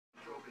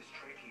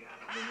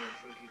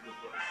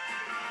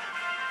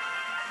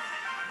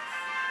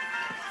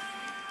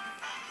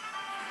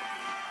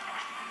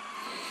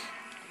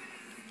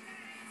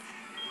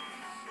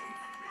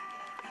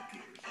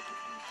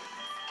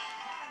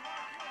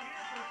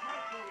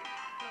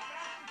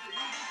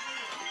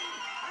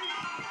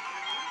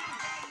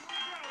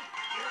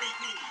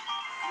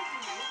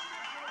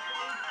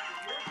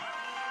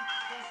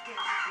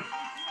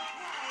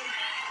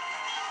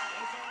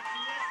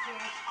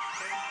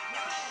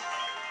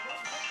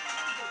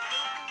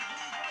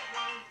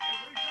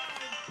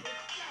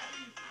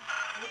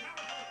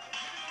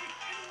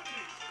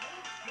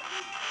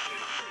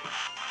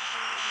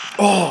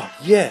Oh,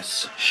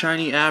 yes!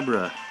 Shiny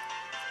Abra.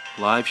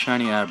 Live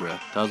Shiny Abra.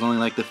 That was only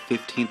like the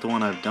 15th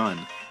one I've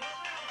done.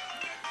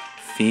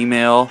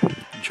 Female,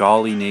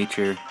 Jolly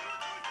Nature.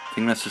 I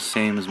think that's the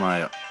same as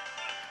my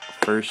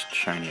first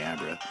Shiny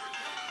Abra.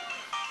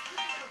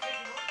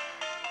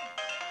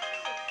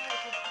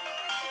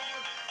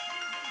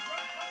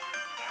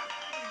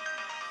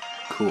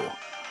 Cool.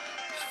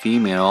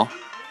 Female,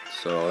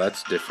 so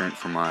that's different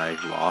from my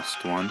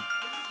lost one.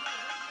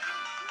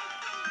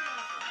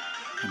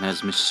 And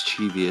as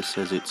mischievous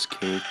as its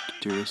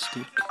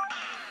characteristic.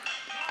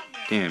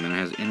 Damn, and it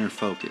has inner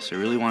focus. I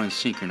really wanted to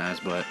synchronize,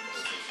 but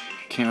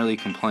can't really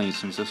complain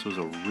since this was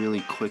a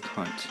really quick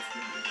hunt.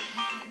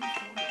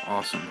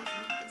 Awesome.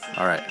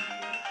 Alright.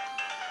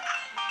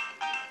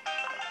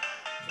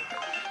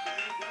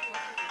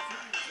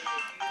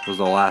 It was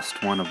the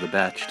last one of the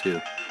batch,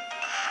 too.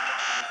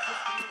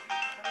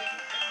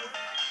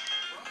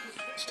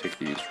 Let's take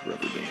these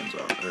rubber bands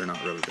off. Or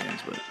not rubber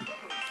bands, but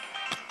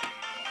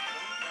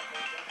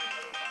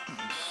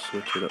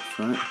switch it up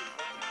front.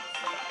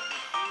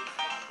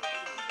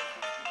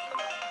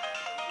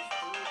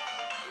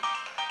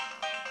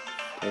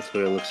 That's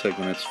what it looks like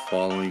when it's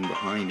following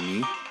behind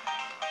me.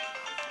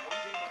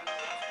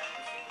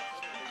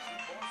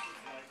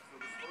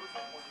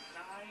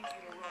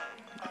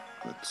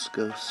 Let's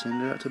go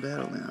send her out to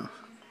battle now.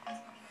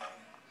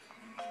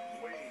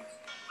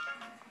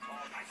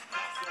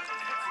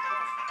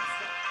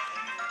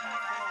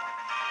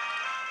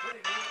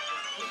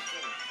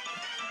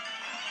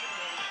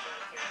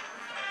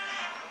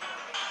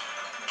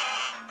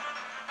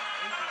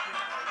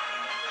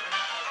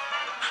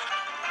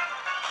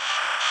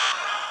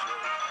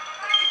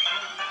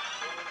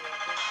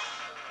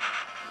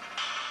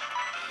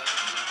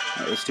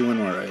 Alright, let's do one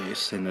more race.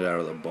 Send it out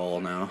of the ball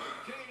now.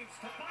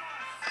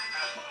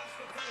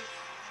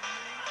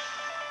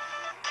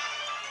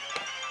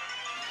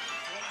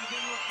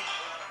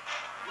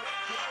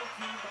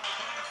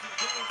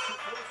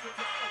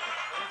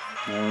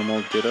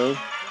 Normal ditto.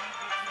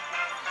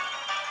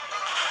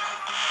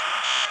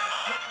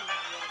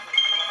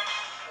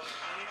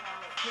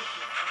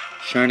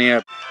 Shiny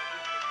Abra.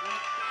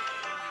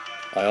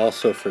 I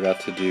also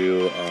forgot to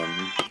do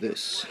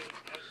this.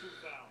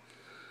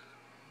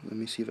 Let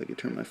me see if I can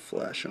turn my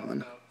flash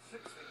on.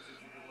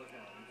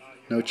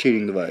 No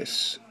cheating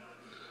device.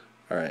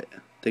 Alright.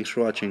 Thanks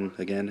for watching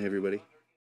again, everybody.